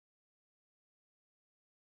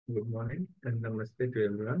Good morning and namaste to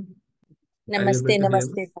everyone. Are you Namaste, able to hear me?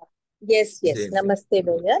 namaste. Yes, yes. Jane, Namaste,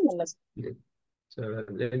 Bhaiya. Namaste. yes. So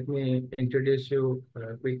let me introduce you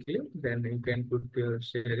quickly, then you can put your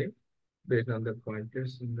sharing based on the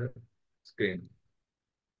pointers in the screen.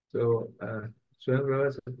 So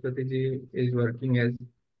Swayam Satpathy is working as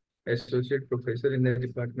Associate Professor in the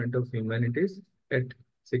Department of Humanities at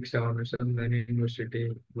Shiksha Anusandhan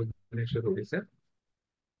University, Bhubaneswar, Odisha.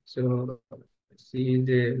 So she is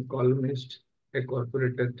a columnist, a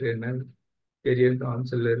corporate trainer, career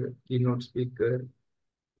counselor, keynote speaker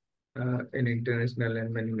in international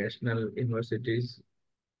and many national universities,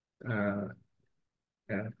 uh,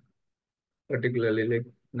 uh, particularly like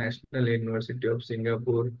National University of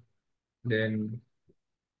Singapore, then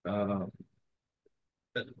uh,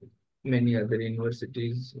 many other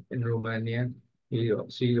universities in Romania.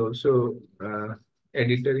 She also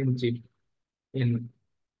editor-in-chief in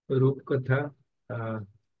Rupkatha, uh,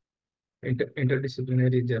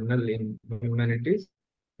 interdisciplinary journal in humanities,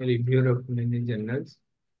 reviewer of many journals.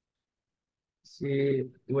 She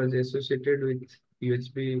was associated with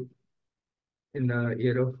UHB in the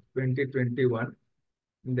year of 2021,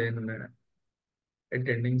 then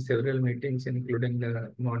attending several meetings, including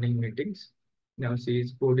the morning meetings. Now she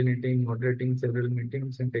is coordinating, moderating several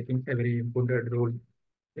meetings, and taking a very important role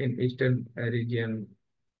in Eastern region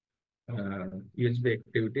UHB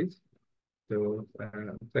activities. So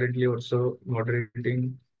currently also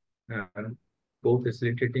moderating, uh,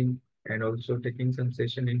 co-facilitating, and also taking some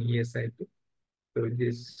session in ESIP. So with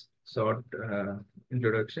this short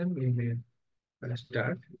introduction, we may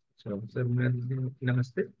start. So, sir,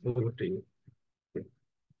 namaste. Over to you.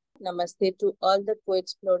 Namaste to all the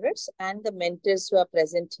co-explorers and the mentors who are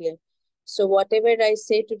present here. So whatever I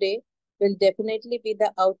say today will definitely be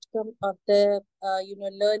the outcome of the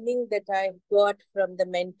learning that I got from the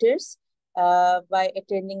mentors by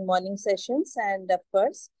attending morning sessions, and of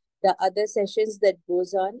course the other sessions that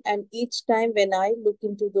goes on. And each time when I look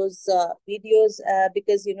into those videos,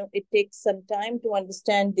 because it takes some time to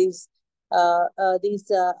understand these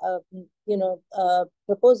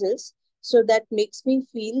proposals, so that makes me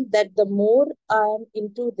feel that the more I'm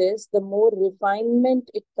into this, the more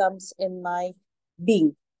refinement it comes in my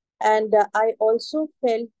being. And I also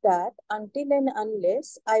felt that until and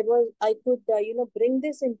unless I could, bring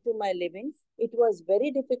this into my living, it was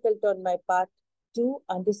very difficult on my part to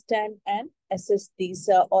understand and assess these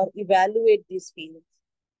or evaluate these feelings.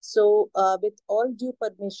 So, with all due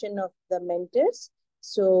permission of the mentors,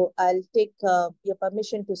 so I'll take your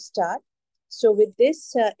permission to start. So with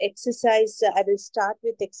this exercise, I will start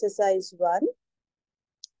with exercise one.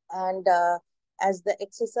 And as the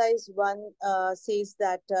exercise one says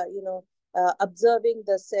that, observing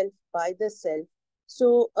the self by the self.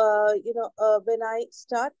 So, when I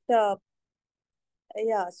start,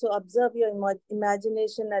 yeah, so observe your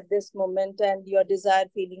imagination at this moment and your desire,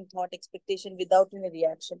 feeling, thought, expectation without any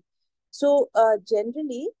reaction. So,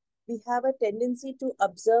 generally, we have a tendency to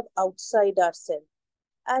observe outside ourselves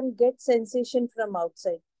and get sensation from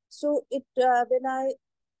outside. So it when I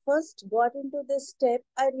first got into this step,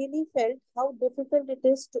 I really felt how difficult it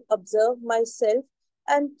is to observe myself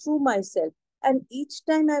and through myself. And each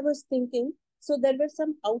time I was thinking, so there were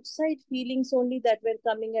some outside feelings only that were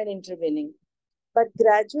coming and intervening. But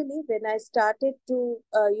gradually, when I started to,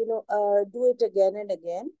 do it again and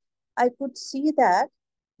again, I could see that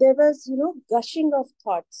there was, gushing of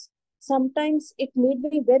thoughts. Sometimes it made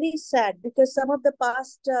me very sad because some of the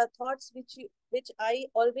past thoughts, which I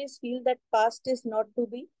always feel that past is not to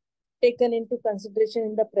be taken into consideration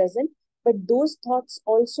in the present, but those thoughts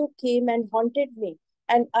also came and haunted me,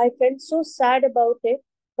 and I felt so sad about it.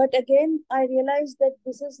 But again, I realized that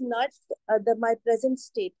this is not the my present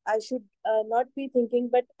state. I should not be thinking,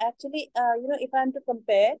 but actually, if I'm to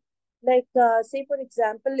compare, like say for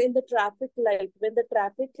example, in the traffic light, when the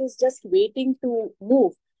traffic is just waiting to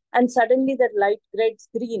move, and suddenly the light gets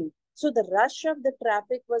green. So the rush of the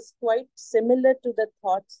traffic was quite similar to the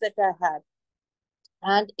thoughts that I had.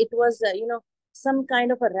 And it was, some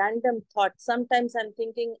kind of a random thought. Sometimes I'm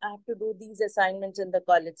thinking I have to do these assignments in the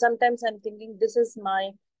college. Sometimes I'm thinking this is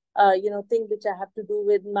my, thing which I have to do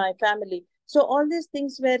with my family. So all these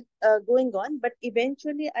things were going on, but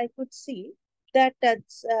eventually I could see that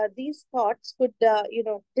these thoughts could,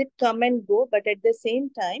 did come and go, but at the same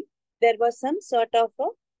time, there was some sort of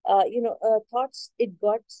a thoughts,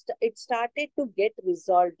 it started to get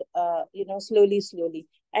resolved, slowly,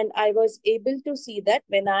 and I was able to see that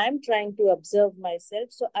when I am trying to observe myself,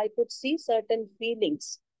 so I could see certain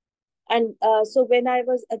feelings. And so when I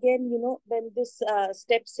was again, when this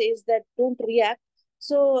step says that don't react,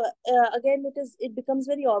 So again, it becomes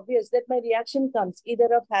very obvious that my reaction comes either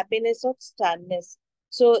of happiness or sadness.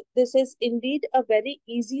 So this is indeed a very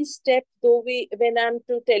easy step, though when I'm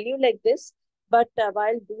to tell you like this, but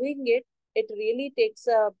while doing it, it really takes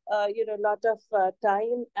a lot of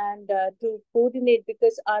time and to coordinate,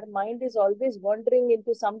 because our mind is always wandering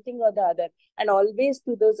into something or the other, and always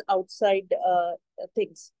to those outside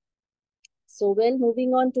things. So, well,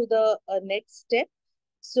 moving on to the next step.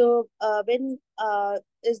 So, when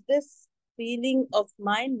is this feeling of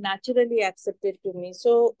mine naturally accepted to me?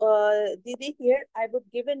 So, Didi, here I would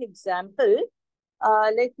give an example.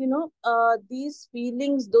 These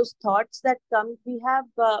feelings, those thoughts that come, we have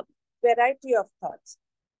variety of thoughts.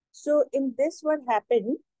 So in this, what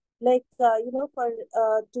happened, for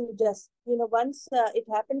to just, once it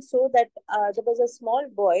happened so that there was a small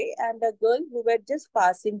boy and a girl who were just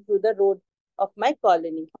passing through the road of my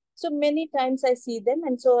colony. So many times I see them,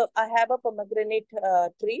 and so I have a pomegranate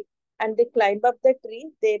tree, and they climb up the tree,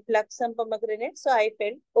 they pluck some pomegranates. So I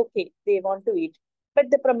felt, okay, they want to eat.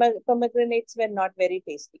 But the pomegranates were not very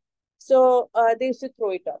tasty. So they used to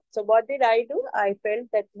throw it off. So what did I do? I felt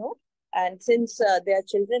that no, and since they are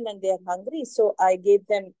children and they are hungry, so I gave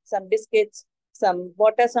them some biscuits, some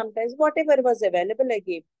water, sometimes whatever was available, I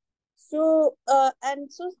gave. So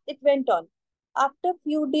and so it went on. After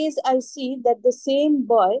few days, I see that the same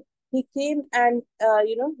boy, he came and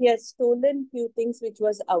he has stolen few things which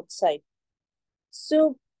was outside.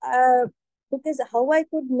 So because how I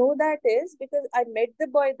could know that is because I met the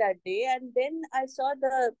boy that day, and then I saw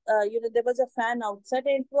there was a fan outside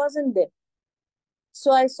and it wasn't there.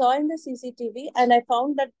 So I saw in the CCTV and I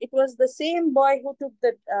found that it was the same boy who took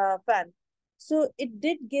the fan. So it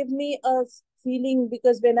did give me a feeling,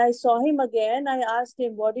 because when I saw him again, I asked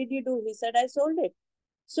him, "What did you do?" He said, "I sold it."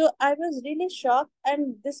 So I was really shocked,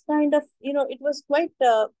 and this kind of, it was quite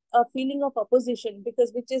a feeling of opposition,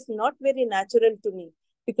 because which is not very natural to me,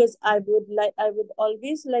 because I would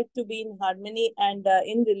always like to be in harmony and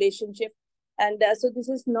in relationship, and so this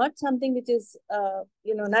is not something which is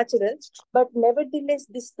natural, but nevertheless,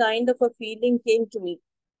 this kind of a feeling came to me.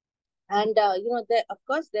 And there, of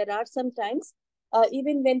course, there are some times,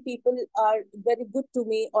 even when people are very good to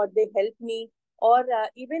me or they help me, or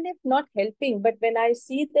even if not helping, but when I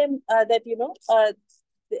see them that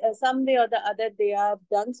some way or the other they have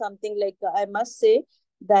done something, like I must say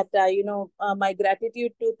that my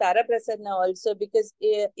gratitude to Tara Prasanna also, because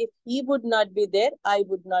if he would not be there, I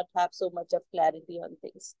would not have so much of clarity on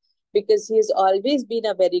things, because he has always been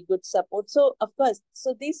a very good support. So of course,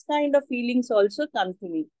 so these kind of feelings also come to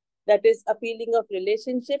me, that is a feeling of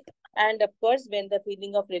relationship. And of course, when the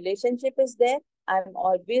feeling of relationship is there, I'm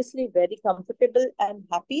obviously very comfortable and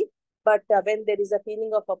happy. But when there is a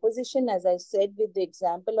feeling of opposition, as I said with the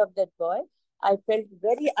example of that boy, I felt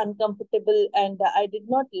very uncomfortable and I did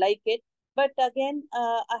not like it. But again,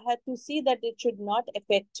 I had to see that it should not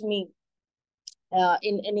affect me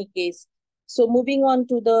in any case. So moving on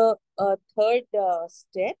to the third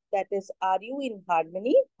step, that is, are you in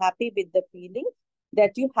harmony, happy with the feeling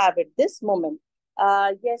that you have at this moment?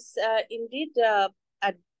 Yes, indeed,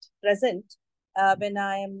 at present, when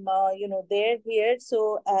I am, there here,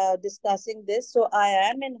 so discussing this, so I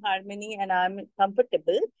am in harmony and I'm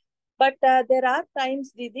comfortable. But there are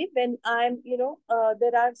times, Didi, when I'm,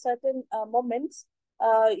 there are certain moments,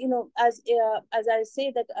 as I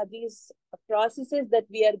say that these processes that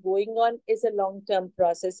we are going on is a long term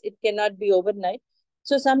process. It cannot be overnight.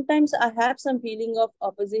 So sometimes I have some feeling of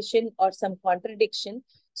opposition or some contradiction.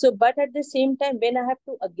 So, but at the same time, when I have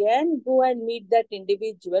to again go and meet that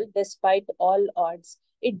individual, despite all odds,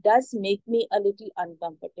 it does make me a little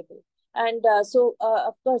uncomfortable. And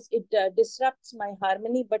of course, it disrupts my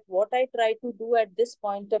harmony. But what I try to do at this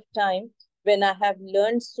point of time, when I have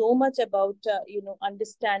learned so much about,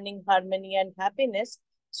 understanding harmony and happiness,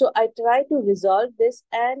 so I try to resolve this,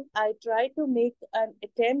 and I try to make an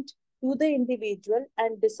attempt to the individual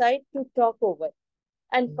and decide to talk over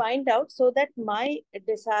and find out, so that my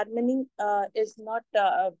disharmony is not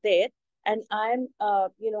there, and I'm,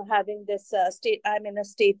 having this state, I'm in a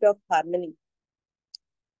state of harmony.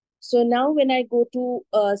 So now when I go to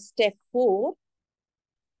step 4,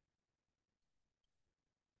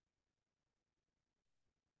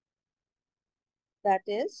 that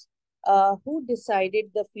is, who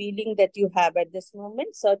decided the feeling that you have at this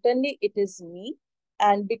moment? Certainly it is me.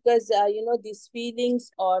 And because these feelings,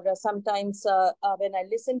 or sometimes when I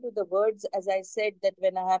listen to the words, as I said, that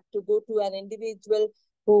when I have to go to an individual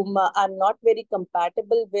whom I'm not very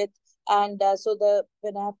compatible with, and so the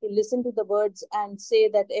when I have to listen to the words and say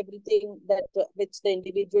that everything that which the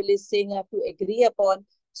individual is saying, I have to agree upon.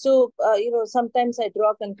 Sometimes I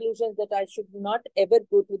draw conclusions that I should not ever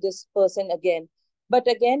go to this person again. But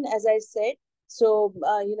again, as I said,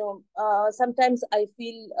 sometimes I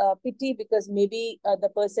feel pity because maybe the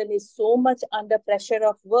person is so much under pressure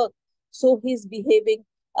of work, so he's behaving.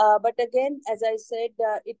 But again, as I said,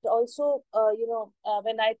 it also,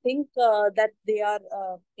 when I think that they are,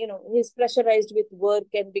 he's pressurized with work,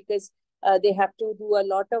 and because they have to do a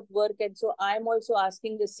lot of work, and so I'm also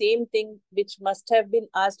asking the same thing which must have been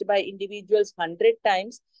asked by individuals 100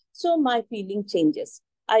 times. So my feeling changes.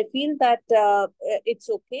 I feel that it's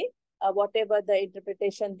okay, whatever the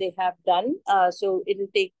interpretation they have done, so it'll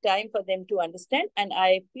take time for them to understand, and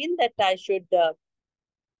I feel that I should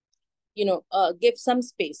give some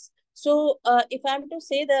space. So if I'm to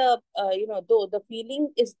say, the though the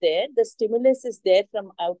feeling is there, the stimulus is there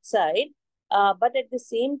from outside, but at the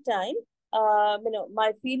same time,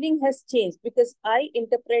 my feeling has changed because I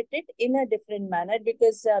interpret it in a different manner,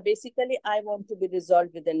 because basically I want to be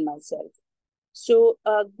resolved within myself. So,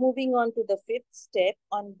 moving on to the fifth step,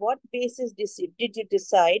 on what basis did you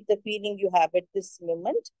decide the feeling you have at this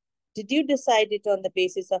moment? Did you decide it on the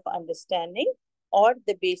basis of understanding or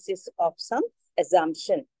the basis of some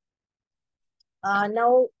assumption?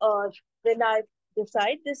 Now, when I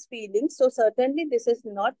decide this feeling, so certainly this is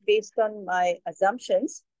not based on my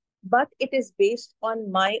assumptions, but it is based on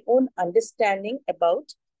my own understanding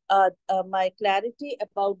about my clarity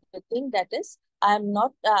about the thing, that is, I am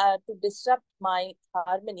not to disrupt my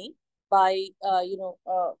harmony by,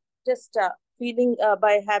 just feeling,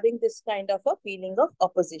 by having this kind of a feeling of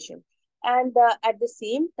opposition. And at the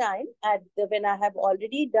same time, when I have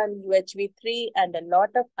already done UHV3 and a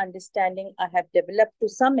lot of understanding I have developed to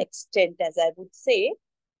some extent, as I would say,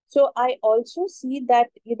 so I also see that,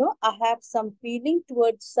 I have some feeling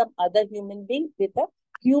towards some other human being with a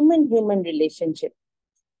human-human relationship,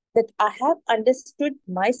 that I have understood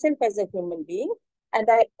myself as a human being, and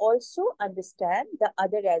I also understand the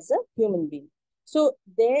other as a human being. So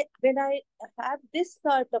there, when I have this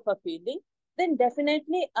sort of a feeling, then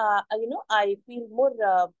definitely, I feel more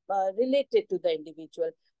related to the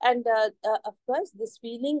individual. And of course, this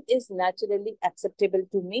feeling is naturally acceptable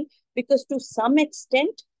to me, because to some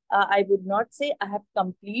extent, I would not say I have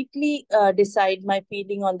completely decide my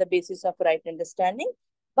feeling on the basis of right understanding,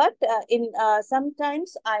 but in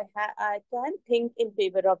sometimes I can think in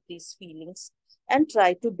favor of these feelings and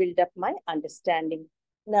try to build up my understanding.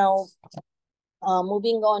 Now,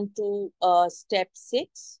 moving on to step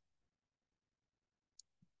 6.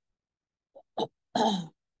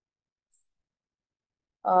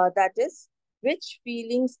 That is, which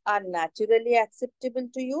feelings are naturally acceptable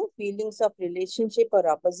to you? Feelings of relationship or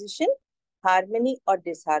opposition, harmony or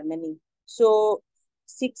disharmony. So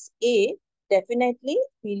 6A, definitely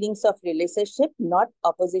feelings of relationship, not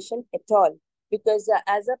opposition at all. Because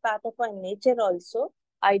as a part of my nature also,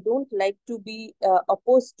 I don't like to be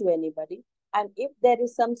opposed to anybody. And if there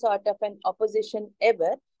is some sort of an opposition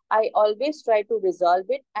ever, I always try to resolve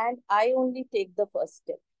it, and I only take the first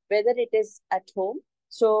step, whether it is at home.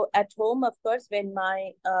 So at home, of course, when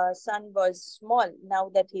my son was small, now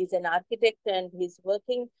that he's an architect and he's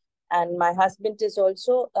working, and my husband is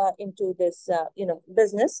also into this,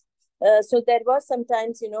 business. So there was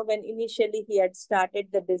sometimes, when initially he had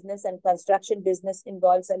started the business, and construction business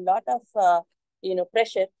involves a lot of,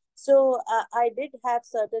 pressure. So I did have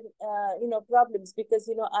certain, problems, because,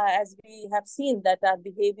 as we have seen that our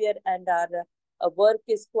behavior and our work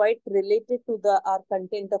is quite related to the our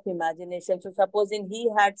content of imagination. So supposing he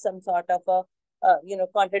had some sort of a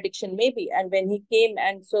contradiction maybe, and when he came,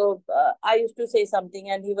 and so I used to say something,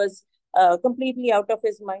 and he was completely out of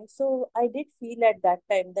his mind. So I did feel at that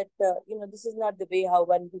time that this is not the way how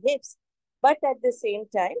one behaves. But at the same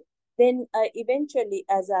time, then eventually,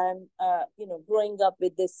 as I'm growing up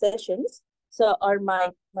with these sessions, so or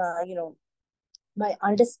my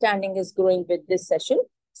understanding is growing with this session.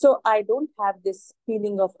 So I don't have this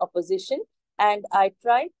feeling of opposition, and I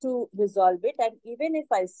try to resolve it. And even if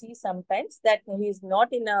I see sometimes that he's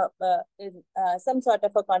not in some sort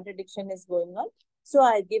of a contradiction is going on, so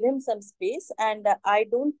I give him some space, and I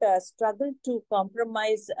don't struggle to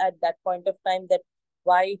compromise at that point of time, that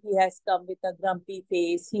why he has come with a grumpy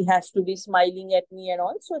face, he has to be smiling at me, and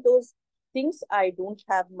also those things I don't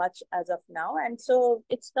have much as of now. And so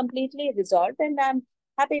it's completely resolved, and I'm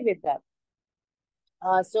happy with that.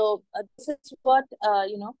 So this is what, I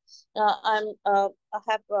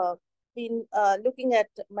have been looking at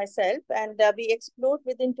myself, and we explored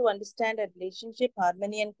within to understand a relationship,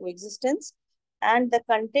 harmony, and coexistence, and the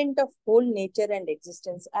content of whole nature and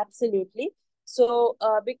existence. Absolutely. So,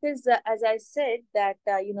 because as I said that,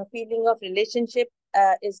 feeling of relationship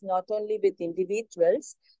is not only with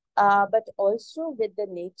individuals, but also with the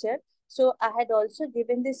nature. So I had also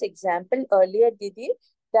given this example earlier, Didi,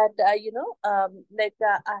 that, I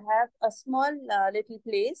have a small little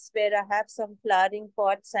place where I have some flowering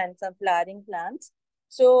pots and some flowering plants.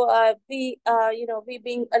 So we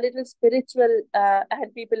being a little spiritual,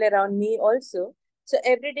 and people around me also. So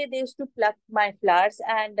every day they used to pluck my flowers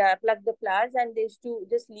and pluck the flowers, and they used to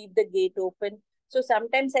just leave the gate open. So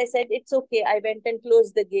sometimes I said, it's okay. I went and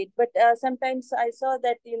closed the gate. But sometimes I saw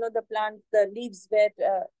that, the plant, the leaves were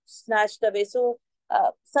snatched away. So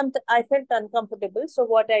I felt uncomfortable. So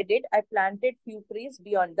what I did, I planted few trees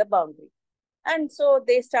beyond the boundary. And so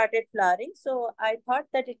they started flowering. So I thought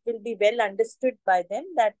that it will be well understood by them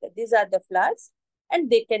that these are the flowers and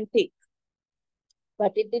they can take.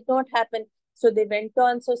 But it did not happen. So they went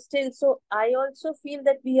on. So still, so I also feel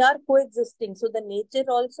that we are coexisting. So the nature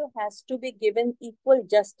also has to be given equal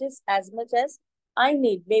justice as much as I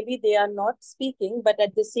need. Maybe they are not speaking, but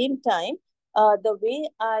at the same time, the way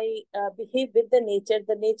I behave with the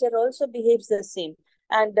nature also behaves the same.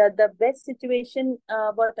 And the best situation,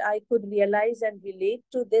 what I could realize and relate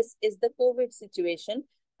to this is the COVID situation.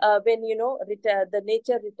 When, the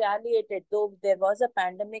nature retaliated, though there was a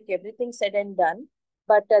pandemic, everything said and done,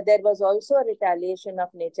 but there was also a retaliation of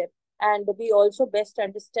nature. And we also best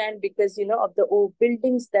understand because, of the old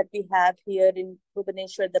buildings that we have here in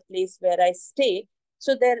Bhubaneswar, the place where I stay.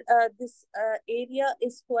 So this area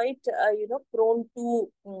is quite, prone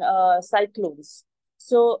to cyclones.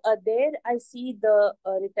 So there I see the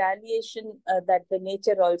retaliation that the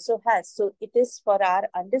nature also has. So it is for our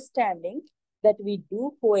understanding that we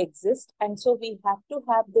do coexist. And so we have to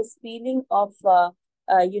have this feeling of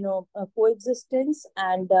coexistence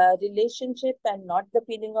and relationship, and not the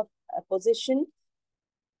feeling of position.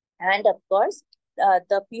 And of course,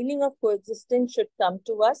 the feeling of coexistence should come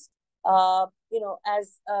to us,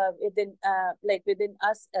 as within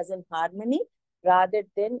us as in harmony, rather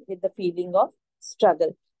than with the feeling of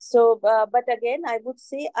struggle. So, but again, I would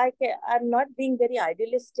say I'm not being very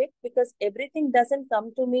idealistic, because everything doesn't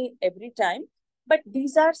come to me every time. But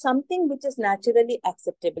these are something which is naturally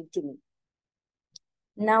acceptable to me.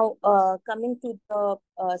 Now, coming to the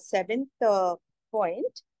seventh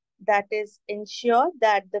point, that is, ensure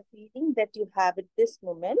that the feeling that you have at this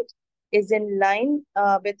moment is in line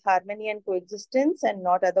with harmony and coexistence, and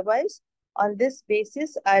not otherwise. On this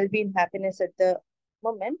basis, I'll be in happiness at the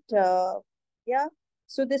moment. Yeah.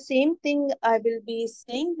 So the same thing I will be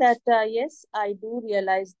saying, that yes, I do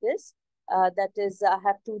realize this. That is, I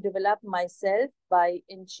have to develop myself by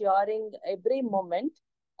ensuring every moment,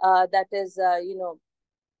 that is,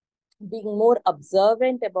 being more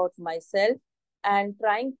observant about myself, and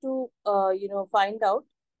trying to find out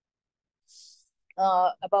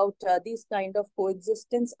about these kind of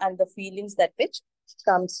coexistence and the feelings that which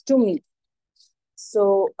comes to me.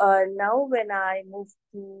 So now when I move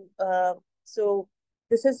to so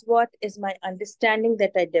this is what is my understanding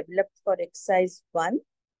that I developed for exercise 1.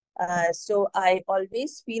 So I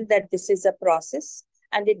always feel that this is a process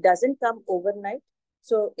and it doesn't come overnight.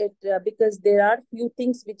 So because there are few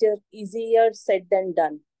things which are easier said than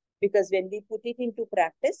done. Because when we put it into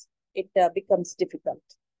practice, it becomes difficult.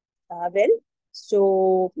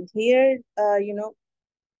 So here,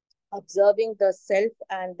 observing the self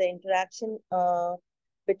and the interaction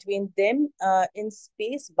between them in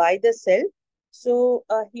space by the self. So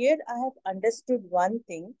here I have understood one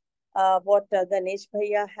thing, what Ganesh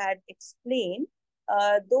Bhaiya had explained,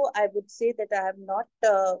 though I would say that I have not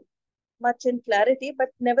much in clarity, but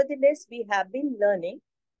nevertheless, we have been learning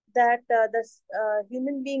that the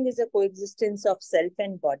human being is a coexistence of self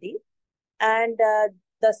and body, and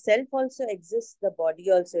the self also exists, the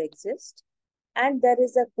body also exists, and there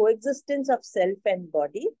is a coexistence of self and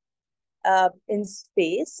body in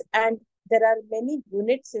space, and there are many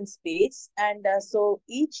units in space, and so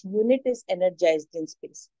each unit is energized in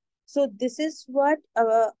space. So this is what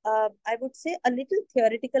I would say a little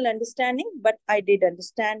theoretical understanding, but I did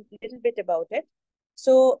understand a little bit about it.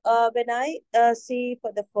 So when I say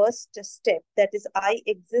for the first step, that is, I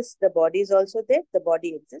exist, the body is also there, the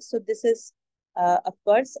body exists. So this is, of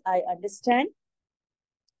course, I understand.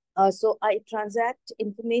 So I transact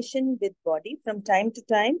information with body from time to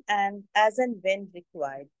time and as and when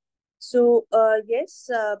required. So yes,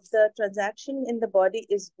 the transaction in the body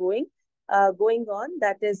is going on.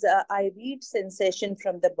 That is, I read sensation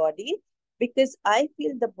from the body, because I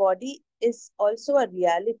feel the body is also a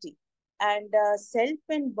reality, and self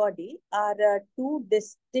and body are two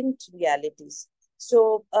distinct realities.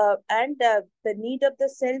 So and the need of the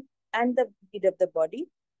self and the need of the body,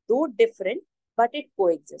 though different, but it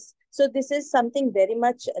coexists. So this is something very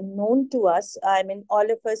much known to us. I mean, all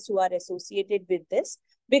of us who are associated with this,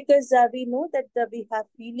 because we know that we have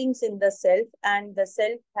feelings in the self, and the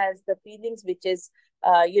self has the feelings which is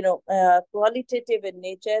qualitative in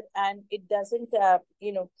nature, and it doesn't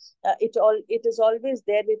it is always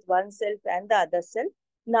there with one self and the other self.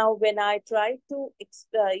 Now when I try to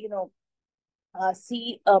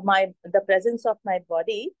see my the presence of my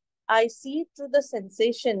body, I see through the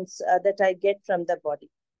sensations that I get from the body.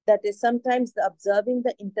 That is sometimes the observing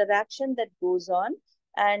the interaction that goes on.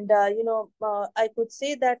 And I could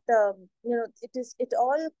say that it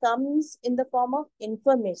all comes in the form of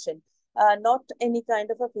information, not any kind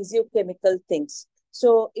of a physiochemical things.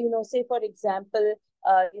 So say for example,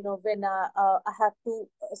 when I have to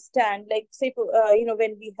stand, like say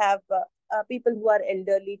when we have people who are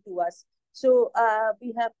elderly to us. So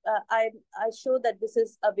we have I show that this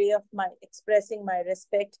is a way of my expressing my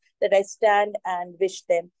respect, that I stand and wish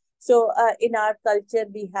them. So in our culture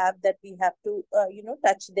we have that we have to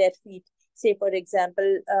touch their feet. Say for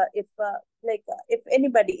example, if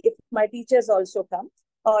anybody, if my teachers also come,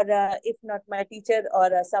 or if not my teacher,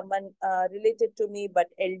 or someone related to me but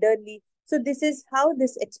elderly. So this is how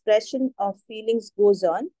this expression of feelings goes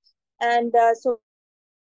on. And so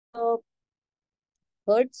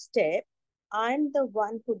third step, I'm the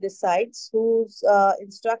one who decides whose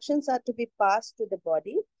instructions are to be passed to the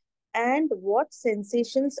body and what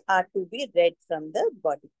sensations are to be read from the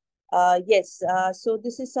body. Yes, so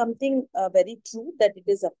this is something very true, that it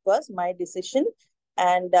is, of course, my decision,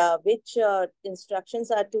 and which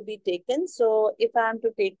instructions are to be taken. So if I am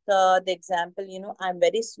to take the example, I'm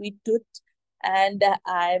very sweet tooth, and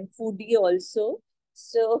I'm foodie also.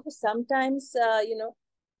 So sometimes,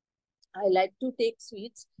 I like to take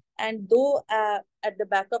sweets. And though at the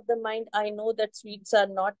back of the mind, I know that sweets are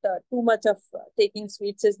not too much of taking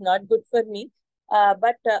sweets is not good for me.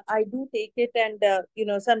 But I do take it. And,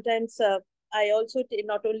 sometimes I also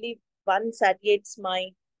not only one satiates my,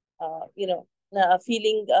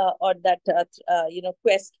 feeling or that,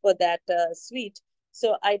 quest for that sweet.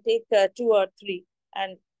 So I take two or three.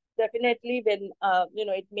 And definitely when,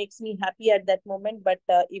 it makes me happy at that moment. But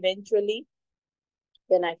eventually,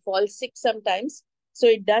 when I fall sick sometimes. So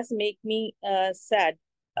it does make me sad.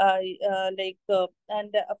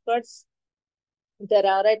 And of course, there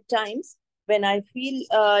are at times when I feel,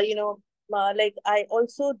 like I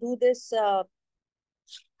also do this.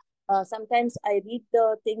 Sometimes I read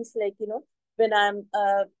the things like, when I'm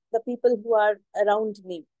the people who are around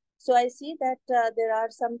me. So I see that there are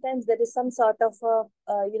sometimes there is some sort of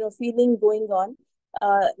feeling going on.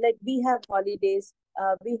 Like we have holidays,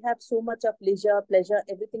 we have so much of leisure, pleasure,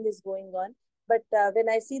 everything is going on. But when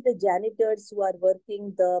I see the janitors who are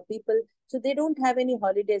working, the people, so they don't have any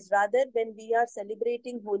holidays. Rather, when we are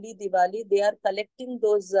celebrating Holi, Diwali, they are collecting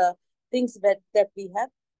those things that we have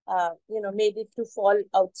made it to fall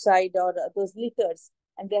outside, or those litters,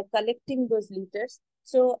 and they're collecting those litters.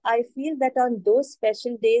 So I feel that on those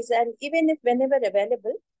special days, and even if whenever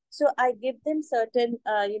available, so I give them certain,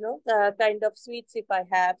 kind of sweets if I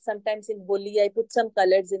have. Sometimes in Holi, I put some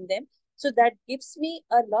colors in them. So that gives me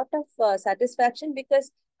a lot of satisfaction,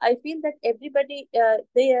 because I feel that everybody,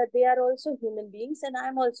 they are also human beings, and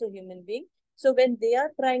I'm also human being. So when they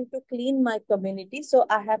are trying to clean my community, so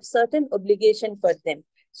I have certain obligation for them.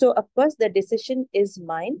 So, of course, the decision is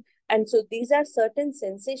mine. And so these are certain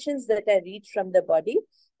sensations that I read from the body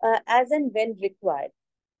as and when required.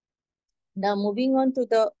 Now, moving on to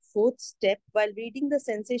the fourth step, while reading the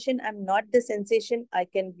sensation, I'm not the sensation. I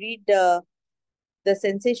can read the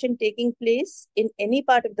sensation taking place in any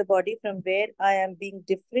part of the body from where I am being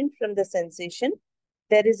different from the sensation.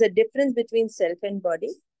 There is a difference between self and body.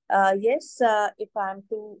 Yes, if I'm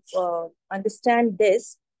to understand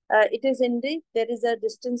this, it is indeed there is a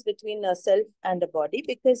distance between a self and a body,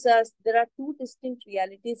 because there are two distinct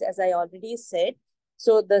realities, as I already said.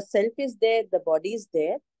 So the self is there, the body is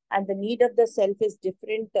there, and the need of the self is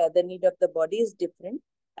different, the need of the body is different.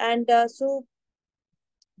 And so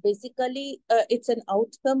basically it's an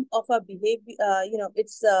outcome of a behavior.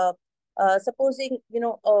 It's supposing,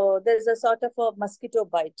 there's a sort of a mosquito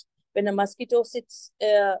bite. When a mosquito sits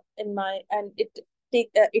in my, and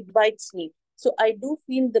it bites me, so I do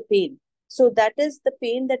feel the pain. So that is the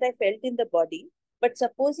pain that I felt in the body. But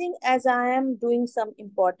supposing, as I am doing some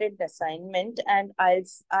important assignment, and I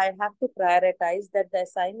have to prioritize that the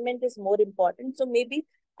assignment is more important, so maybe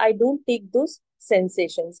I don't take those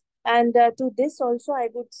sensations. And to this also, I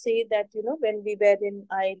would say that, when we were in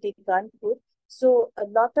IIT Kanpur, so a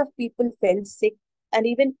lot of people fell sick, and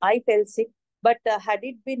even I fell sick. But had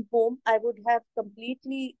it been home, I would have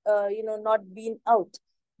completely, not been out.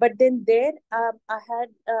 But then there, I had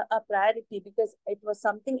a priority because it was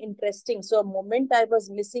something interesting. So a moment I was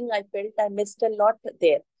missing, I felt I missed a lot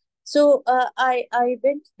there. So I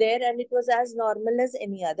went there, and it was as normal as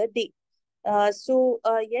any other day.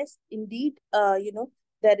 Yes, indeed,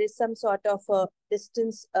 there is some sort of a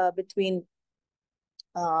distance between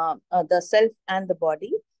the self and the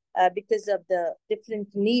body because of the different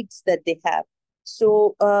needs that they have.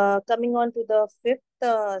 So, coming on to the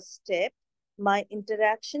fifth step, my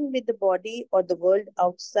interaction with the body or the world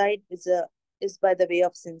outside is by the way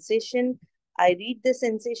of sensation. I read the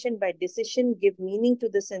sensation by decision, give meaning to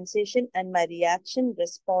the sensation, and my reaction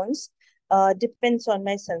response depends on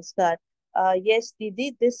my sanskar. Yes,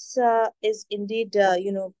 Didi, this is indeed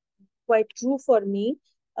quite true for me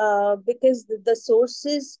because the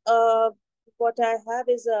sources what I have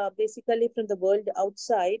is basically from the world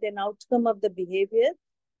outside, an outcome of the behavior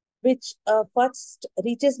which first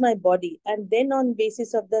reaches my body, and then on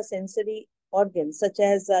basis of the sensory organs such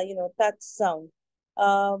as touch, sound,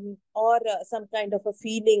 or some kind of a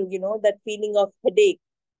feeling, that feeling of headache.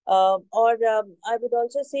 Or I would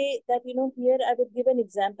also say that here I would give an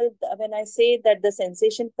example when I say that the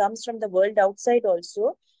sensation comes from the world outside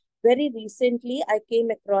also. Very recently I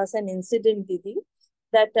came across an incident, Didi,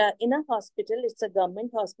 that in a hospital, it's a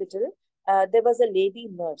government hospital, there was a lady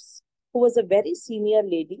nurse who was a very senior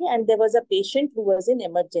lady, and there was a patient who was in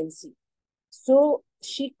emergency. So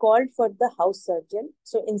she called for the house surgeon.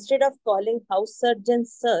 So instead of calling house surgeon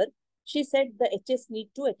sir, she said the HS need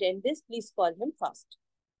to attend this. Please call him fast.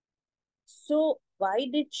 So why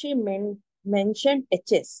did she mention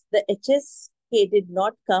HS? The HSK did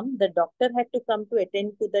not come. The doctor had to come to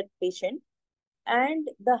attend to that patient. And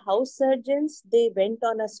the house surgeons, they went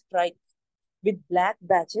on a strike with black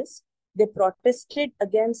badges. They protested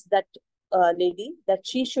against that lady that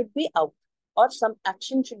she should be out or some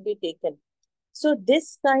action should be taken. So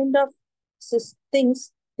this kind of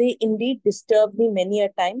things, they indeed disturb me many a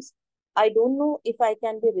times. I don't know if I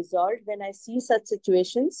can be resolved when I see such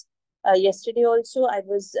situations. Yesterday also I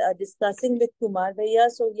was discussing with Kumar Bhaiya.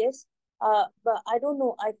 So yes, but I don't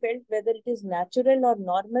know. I felt whether it is natural or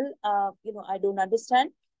normal. I don't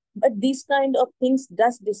understand. But these kind of things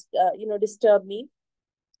does disturb me.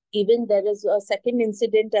 Even there is a second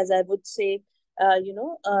incident, as I would say, the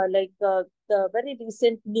very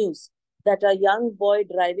recent news that a young boy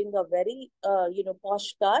driving a very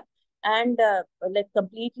posh car and like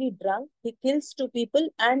completely drunk, he kills two people,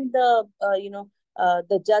 and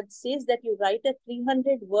the judge says that you write a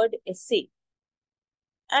 300-word essay,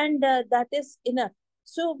 and that is enough.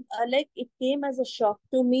 So like it came as a shock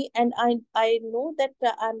to me, and I know that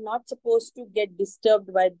I'm not supposed to get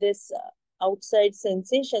disturbed by this outside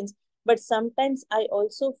sensations, but sometimes I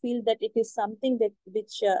also feel that it is something that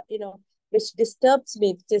which disturbs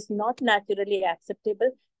me, which is not naturally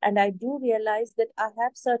acceptable. And I do realize that I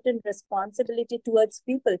have certain responsibility towards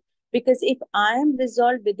people, because if I am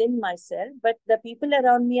resolved within myself but the people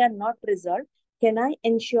around me are not resolved, can I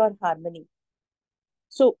ensure harmony?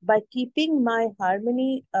 So by keeping my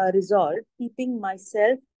harmony resolved, keeping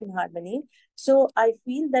myself in harmony, so I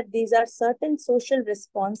feel that these are certain social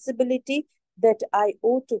responsibility that I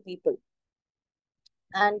owe to people.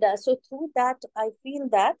 And so through that, I feel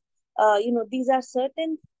that, these are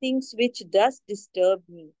certain things which does disturb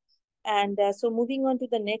me. And so moving on to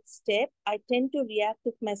the next step, I tend to react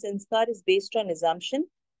if my sanskar is based on assumption.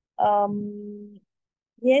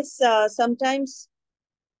 Yes, sometimes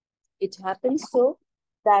it happens so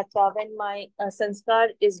that when my sanskar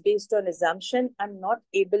is based on assumption, I'm not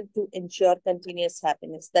able to ensure continuous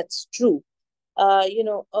happiness. That's true.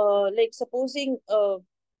 Like supposing,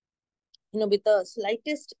 with the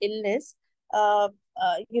slightest illness, uh,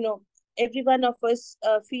 every one of us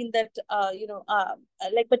feel that,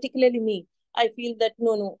 like particularly me, I feel that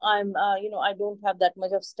no, I don't have that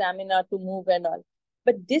much of stamina to move and all.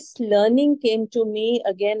 But this learning came to me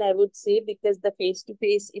again, I would say, because the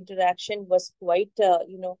face-to-face interaction was quite,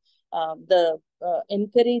 the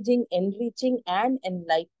encouraging, enriching, and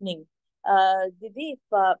enlightening. Didi,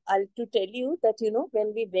 I'll to tell you that,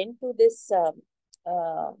 when we went to this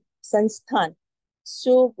Sansthan.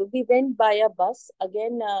 So we went by a bus.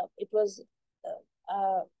 Again, it was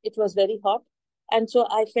very hot, and so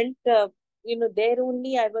I felt, there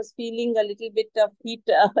only I was feeling a little bit of heat,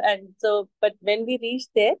 and so. But when we reached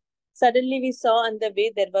there, suddenly we saw on the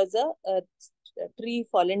way there was a tree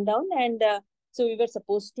fallen down, and so we were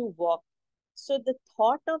supposed to walk. So the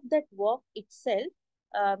thought of that walk itself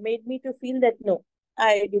made me to feel that no,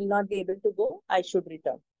 I will not be able to go. I should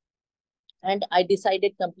return, and I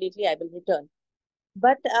decided completely I will return.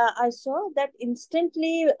 But I saw that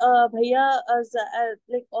instantly, bhaiya,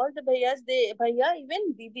 like all the bhaiyas, bhaiya,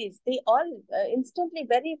 even didis, they all instantly,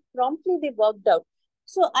 very promptly, they worked out.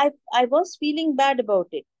 So I was feeling bad about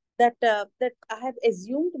it, that I have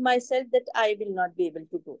assumed myself that I will not be able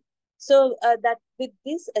to go. So that with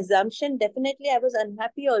this assumption, definitely I was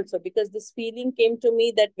unhappy also, because this feeling came to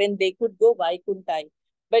me that when they could go, why couldn't I?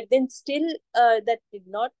 But then still, that did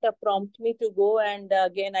not prompt me to go. And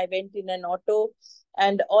again, I went in an auto,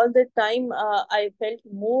 and all the time I felt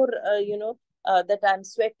more, that I'm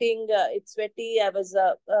sweating, it's sweaty. I was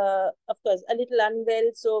of course a little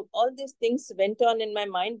unwell, so all these things went on in my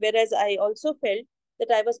mind, whereas I also felt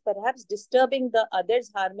that I was perhaps disturbing the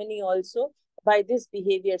others harmony also by this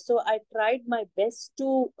behavior. So I tried my best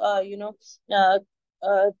to uh,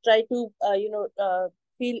 try to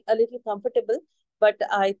feel a little comfortable, but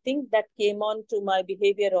I think that came on to my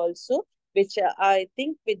behavior also, which I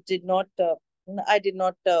think which did not I did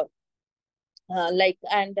not like.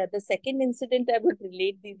 And the second incident I would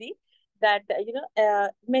relate, Didi, that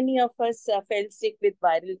many of us fell sick with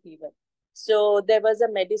viral fever. So there was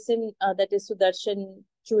a medicine that is Sudarshan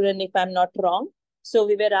Churan, if I'm not wrong. So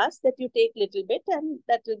we were asked that you take little bit, and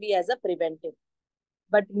that will be as a preventive.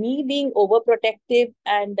 But me being overprotective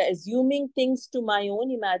and assuming things to my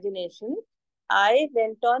own imagination, I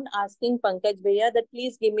went on asking Pankaj Bhaiya that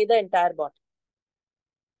please give me the entire bottle.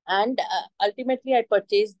 And ultimately I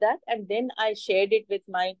purchased that, and then I shared it with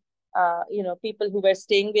my people who were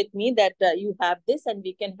staying with me, that you have this and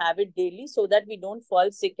we can have it daily, so that we don't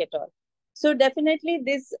fall sick at all. So definitely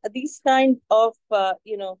this these kind of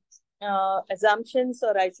assumptions,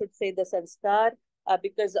 or I should say the sanskar,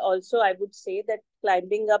 because also I would say that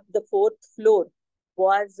climbing up the fourth floor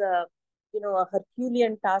was a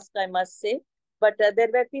herculean task, I must say. But there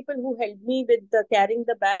were people who helped me with carrying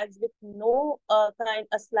the bags with no a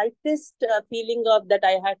slightest feeling of that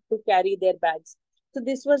I had to carry their bags. So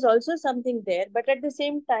this was also something there. But at the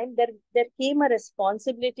same time, there came a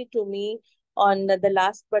responsibility to me on the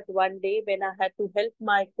last but one day, when I had to help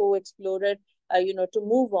my co-explorer, to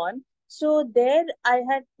move on. So there I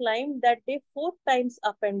had climbed that day four times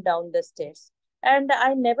up and down the stairs, and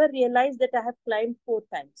I never realized that I have climbed four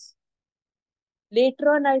times. Later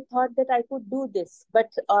on, I thought that I could do this,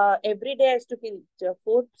 but every day I used to feel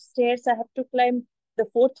four stairs I have to climb, the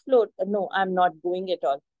fourth floor. No, I'm not going at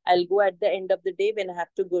all. I'll go at the end of the day when I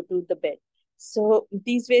have to go to the bed. So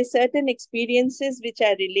these were certain experiences which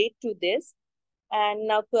I relate to this. And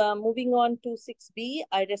now moving on to 6B,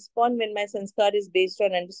 I respond when my sanskar is based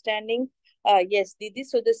on understanding. Yes, Didi,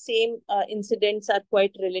 so the same incidents are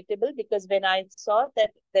quite relatable, because when I saw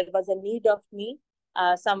that there was a need of me,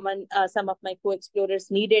 some of my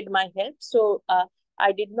co-explorers needed my help. So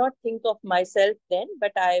I did not think of myself then,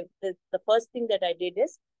 but the first thing that I did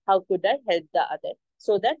is, how could I help the other,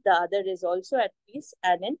 so that the other is also at peace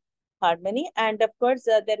and in harmony. And of course,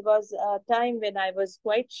 there was a time when I was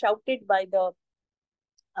quite shouted by the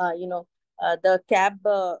cab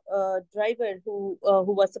driver who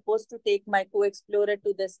was supposed to take my co-explorer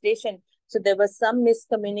to the station. So there was some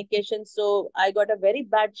miscommunication. So I got a very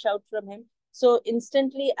bad shout from him. So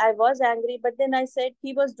instantly I was angry, but then I said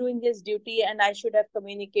he was doing his duty and I should have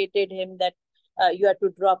communicated him that you have to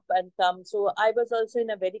drop and come. So I was also in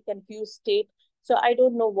a very confused state. So I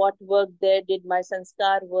don't know what worked there. Did my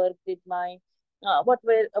sanskar work? Did my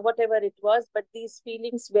whatever it was, but these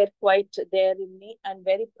feelings were quite there in me and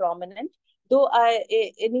very prominent. Though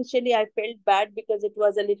initially I felt bad because it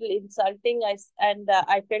was a little insulting. I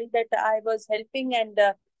felt that I was helping, and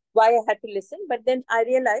why I had to listen. But then I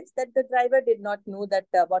realized that the driver did not know that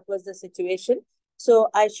what was the situation. So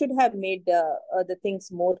I should have made the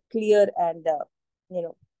things more clear. And you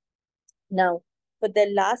know now, for the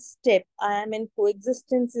last step, I am in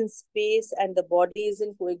coexistence in space and the body is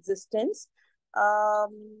in coexistence.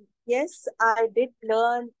 Yes, I did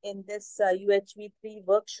learn in this UHV3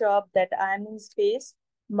 workshop that I am in space.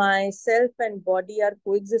 Myself and body are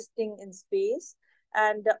coexisting in space,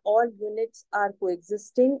 and all units are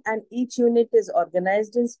coexisting, and each unit is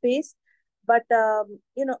organized in space. But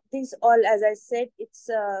these all, as I said, it's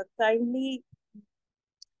kind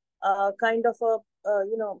of a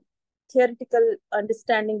theoretical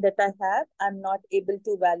understanding that I have. I'm not able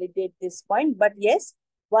to validate this point, but yes,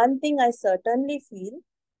 one thing I certainly feel,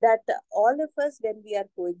 that all of us, when we are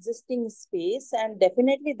coexisting in space, and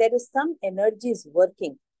definitely there is some energies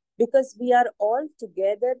working, because we are all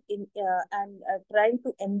together in and trying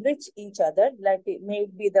to enrich each other, like it may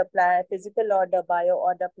be the physical order, bio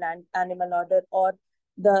order, plant, animal order, or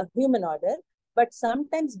the human order. But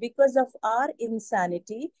sometimes, because of our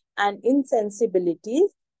insanity and insensibility,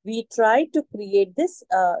 we try to create this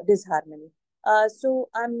disharmony. So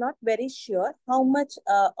I'm not very sure how much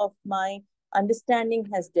of my understanding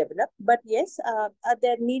has developed, but yes,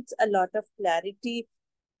 there needs a lot of clarity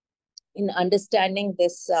in understanding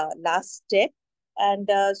this last step. And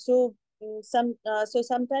so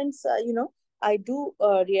sometimes I do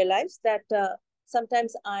realize that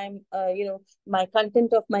sometimes I'm my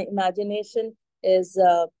content of my imagination is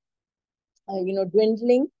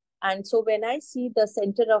dwindling. And so when I see the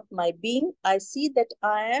center of my being, I see that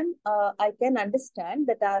I can understand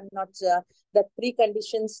that I'm not that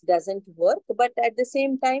preconditions doesn't work, but at the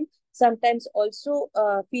same time sometimes also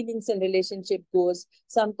feelings in relationship goes.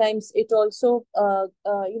 Sometimes it also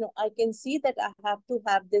I can see that I have to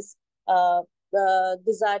have this uh,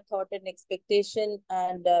 desire, thought and expectation,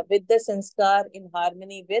 and with the sanskar in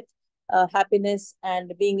harmony with happiness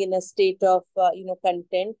and being in a state of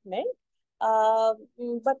contentment.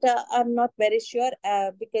 But I'm not very sure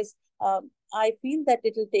because I feel that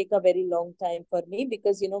it will take a very long time for me,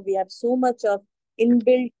 because we have so much of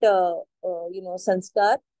inbuilt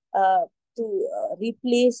sanskar to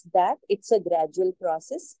replace that. It's a gradual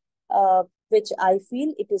process, which I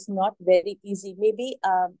feel it is not very easy. Maybe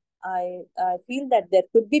I feel that there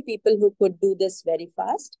could be people who could do this very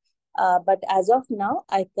fast. But as of now,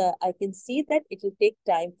 I can see that it will take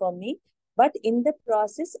time for me. But in the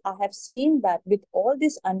process, I have seen that with all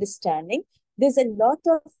this understanding, there's a lot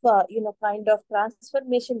of, kind of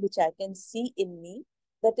transformation which I can see in me.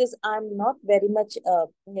 That is, I'm not very much,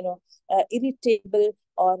 irritable,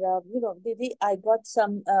 or, Didi, I got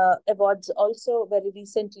some awards also very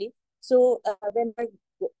recently. So when I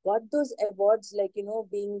got those awards, like,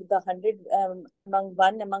 being the 100, among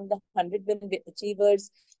the 100 women achievers,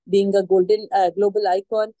 being a golden global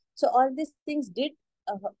icon. So all these things did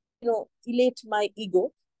uh, elate my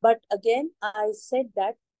ego. But again, I said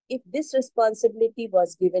that if this responsibility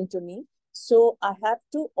was given to me, so I have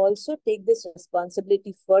to also take this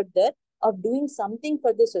responsibility further of doing something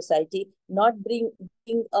for the society, not being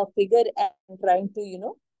a figure and trying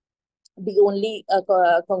to be only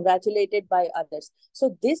congratulated by others.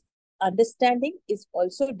 So this understanding is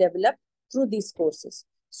also developed through these courses.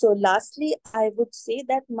 So lastly, I would say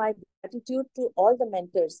that my gratitude to all the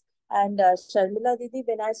mentors. And Sharmila Didi,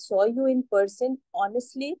 when I saw you in person,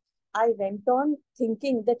 honestly, I went on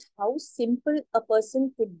thinking that how simple a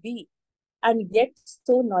person could be and yet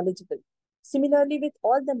so knowledgeable. Similarly, with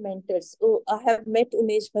all the mentors, oh, I have met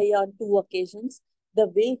Umesh Bhaiya on 2 occasions. The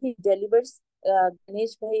way he delivers,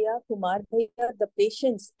 Ganesh Bhaiya, Kumar Bhaiya, the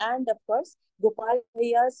patience, and of course, Gopal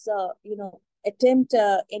Bhaiya's, attempt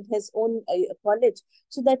in his own college.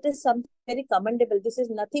 So that is something very commendable. This is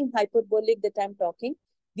nothing hyperbolic that I'm talking.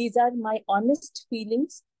 These are my honest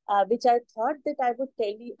feelings, which I thought that I would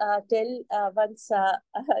tell once,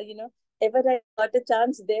 ever I got a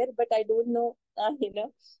chance there, but I don't know,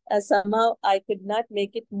 somehow I could not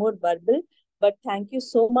make it more verbal. But thank you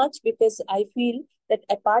so much, because I feel that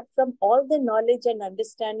apart from all the knowledge and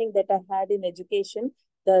understanding that I had in education,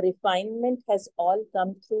 the refinement has all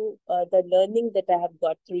come through the learning that I have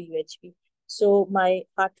got through UHP. So my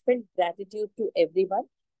heartfelt gratitude to everyone.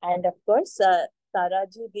 And of course,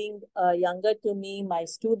 Taraji being younger to me, my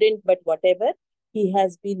student, but whatever, he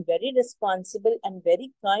has been very responsible and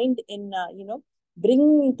very kind in,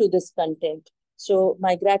 bringing me to this content. So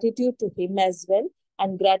my gratitude to him as well,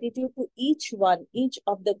 and gratitude to each one, each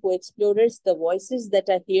of the co-explorers, the voices that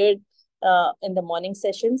are here in the morning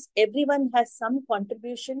sessions. Everyone has some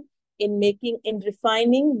contribution in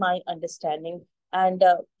refining my understanding. And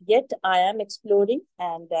yet I am exploring.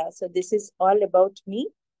 And so this is all about me.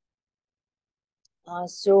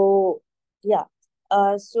 So yeah.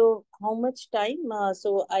 So how much time?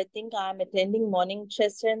 So I think I'm attending morning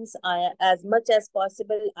sessions. As much as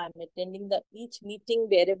possible, I'm attending the each meeting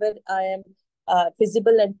wherever I am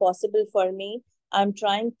feasible and possible for me. I'm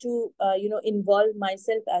trying to involve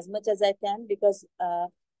myself as much as I can, because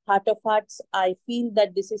heart of hearts, I feel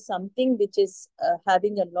that this is something which is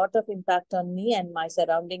having a lot of impact on me and my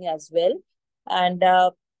surrounding as well. And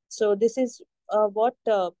so this is what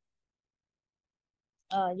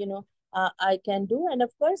I can do. And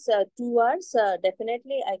of course, 2 hours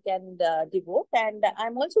definitely I can devote. And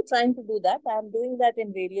I'm also trying to do that. I'm doing that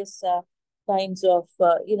in various kinds of,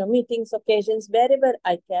 meetings, occasions, wherever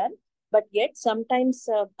I can. But yet sometimes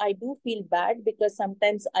I do feel bad, because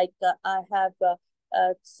sometimes I have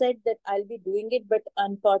said that I'll be doing it, but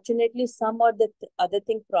unfortunately some or the other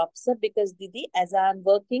thing props up, because Didi, as I'm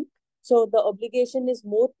working, so the obligation is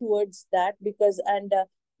more towards that, because and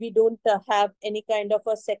we don't have any kind of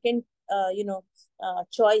a second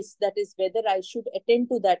choice, that is whether I should attend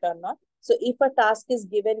to that or not. So if a task is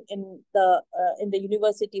given in the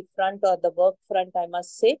university front or the work front, I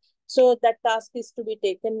must say, So that task is to be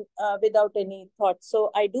taken without any thought. So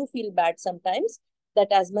I do feel bad sometimes that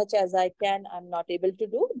as much as I can, I'm not able to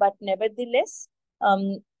do. But nevertheless,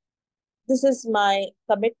 um, this is my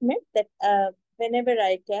commitment that whenever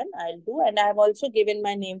I can, I'll do. And I have also given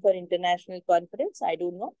my name for international conference. I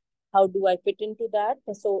don't know how do I fit into that.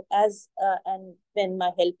 So as and when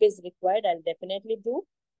my help is required, I'll definitely do.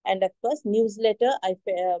 And of course, newsletter.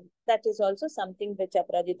 That is also something which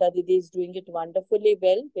Aparajita Didi is doing it wonderfully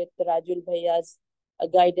well with Rajul Bhaiya's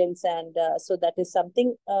guidance, and so that is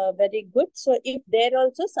something very good. So if there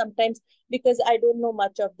also sometimes, because I don't know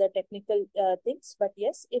much of the technical things, but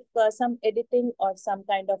yes, if some editing or some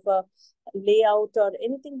kind of a layout or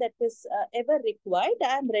anything that is ever required,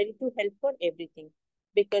 I am ready to help for everything,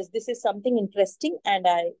 because this is something interesting and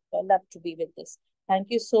I love to be with this. Thank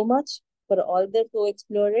you so much for all the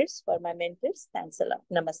co-explorers, for my mentors. Thanks a lot.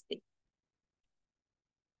 Namaste.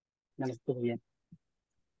 Namaste, Bhaiya.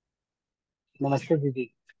 Namaste,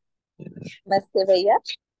 Didi. Namaste, Bhaiya.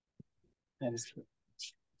 Namaste.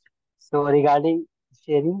 So regarding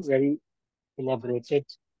sharing, very elaborated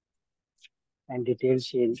and detailed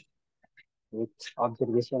sharing with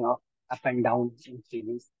observation of up and down in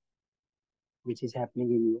feelings which is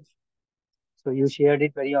happening in you. So you shared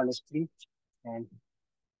it very honestly, and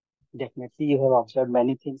definitely you have observed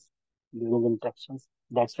many things during interactions.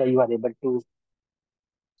 That's why you are able to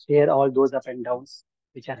share all those up and downs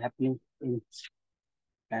which are happening in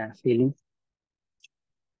feelings.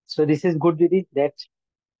 So this is good, Didi, that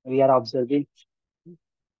we are observing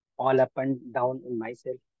all up and down in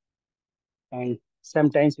myself. And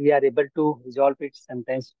sometimes we are able to resolve it,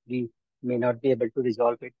 sometimes we may not be able to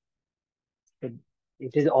resolve it. So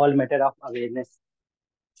it is all matter of awareness.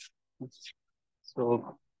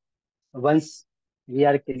 So once we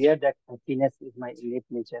are clear that happiness is my innate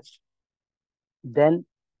nature, then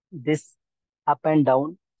this up and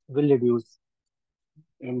down will reduce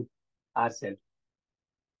in ourselves.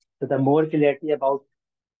 So the more clarity about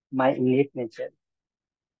my innate nature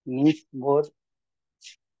means more,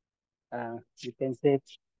 you can say,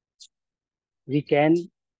 we can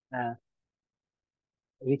uh,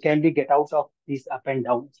 we can be get out of this up and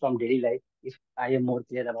down from daily life if I am more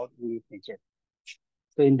clear about innate nature.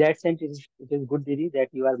 So in that sense, it is good, Didi, that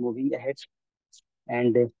you are moving ahead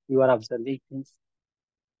and you are observing things.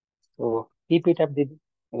 So keep it up, Didi.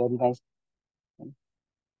 Very nice.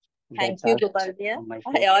 Thank That's you, all Gopal Bhaiya. from my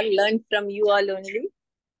I side. all learned from you all only.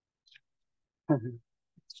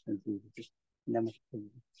 Namaste.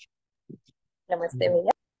 Namaste,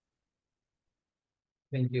 Bhaiya.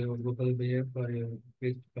 Thank you, Gopal Bhaiya, for your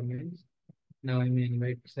great comments. Now I may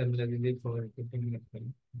invite Sarmila Didi for putting up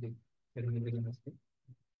the Sarmila, namaste.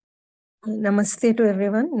 Namaste to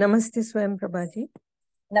everyone. Namaste, Swayam Prabhaji.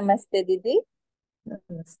 Namaste, Didi.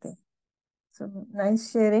 Namaste. So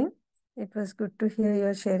nice sharing. It was good to hear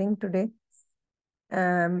your sharing today.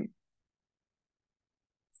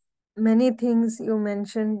 Many things you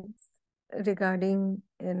mentioned regarding,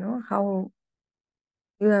 how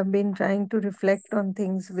you have been trying to reflect on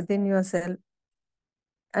things within yourself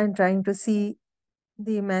and trying to see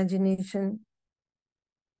the imagination.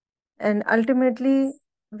 And ultimately,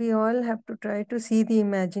 we all have to try to see the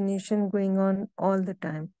imagination going on all the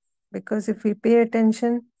time. Because if we pay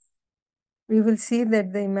attention, we will see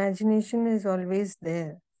that the imagination is always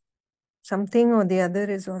there. Something or the other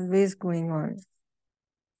is always going on.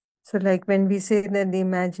 So like when we say that the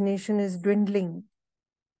imagination is dwindling,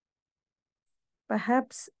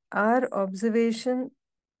 perhaps our observation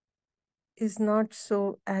is not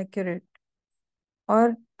so accurate,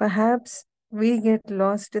 or perhaps we get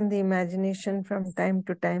lost in the imagination from time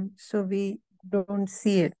to time, so we don't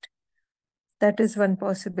see it. That is one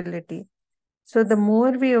possibility. So the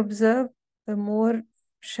more we observe, the more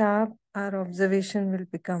sharp our observation will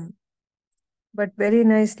become. But very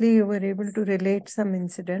nicely, you were able to relate some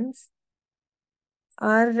incidents.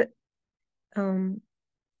 Our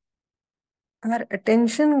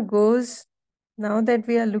attention goes, now that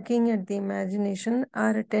we are looking at the imagination,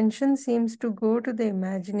 our attention seems to go to the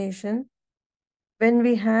imagination when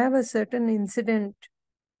we have a certain incident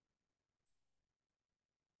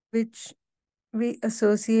which we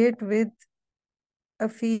associate with a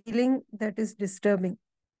feeling that is disturbing.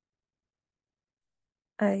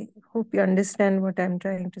 I hope you understand what I'm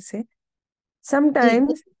trying to say.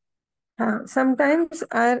 Sometimes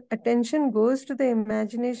our attention goes to the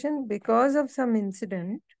imagination because of some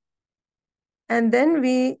incident, and then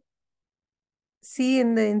we see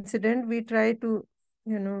in the incident, we try to,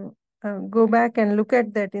 go back and look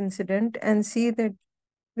at that incident and see that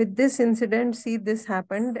with this incident, see this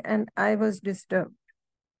happened and I was disturbed.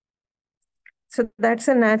 So that's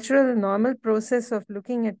a natural, normal process of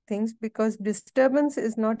looking at things, because disturbance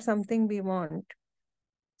is not something we want.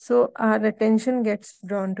 So our attention gets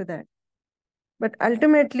drawn to that. But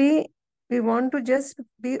ultimately, we want to just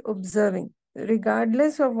be observing.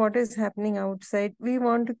 Regardless of what is happening outside, we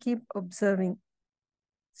want to keep observing,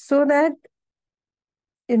 so that,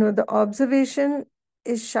 the observation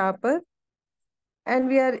is sharper and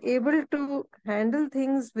we are able to handle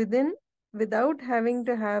things within without having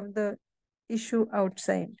to have the issue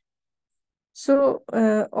outside. So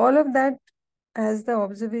all of that, as the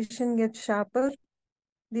observation gets sharper,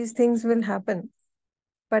 these things will happen.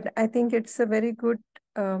 But I think it's a very good,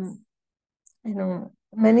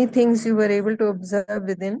 many things you were able to observe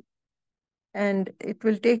within, and it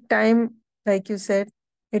will take time. Like you said,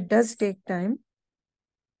 it does take time.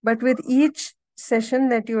 But with each session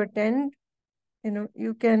that you attend,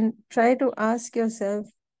 you can try to ask yourself,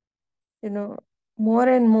 more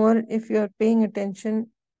and more, if you're paying attention,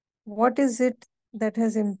 what is it that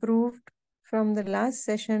has improved from the last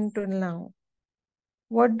session to now?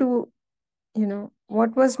 What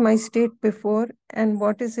was my state before and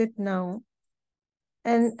what is it now?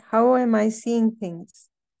 And how am I seeing things?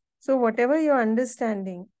 So whatever you're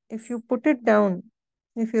understanding, if you put it down,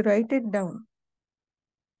 if you write it down,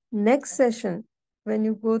 next session, when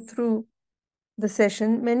you go through the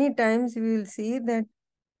session, many times you will see that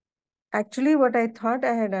actually what I thought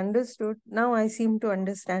I had understood, now I seem to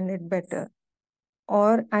understand it better.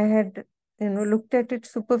 Or I had, looked at it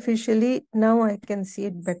superficially, now I can see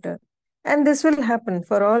it better. And this will happen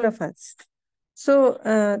for all of us. So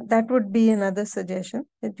that would be another suggestion,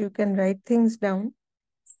 that you can write things down,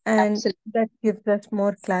 and Absolutely. that gives us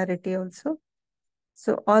more clarity also.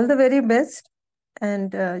 So all the very best.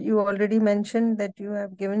 And you already mentioned that you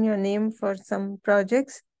have given your name for some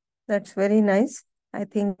projects. That's very nice. I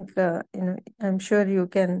think, I'm sure you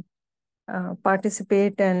can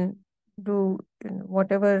participate and do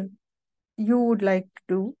whatever you would like to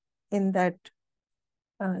do in that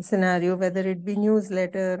scenario, whether it be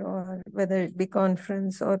newsletter or whether it be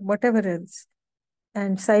conference or whatever else.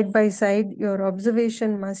 And side by side, your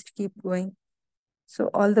observation must keep going. So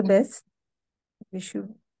all the best. Wish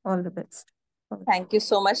you all the best. Thank you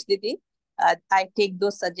so much, Didi. I take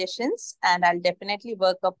those suggestions and I'll definitely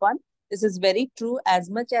work upon. This is very true. As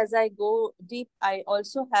much as I go deep, I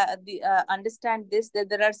also have the understand this, that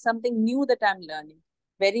there are something new that I'm learning.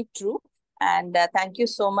 Very true. And thank you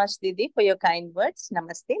so much, Didi, for your kind words.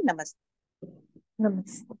 Namaste. Namaste.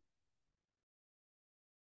 Namaste.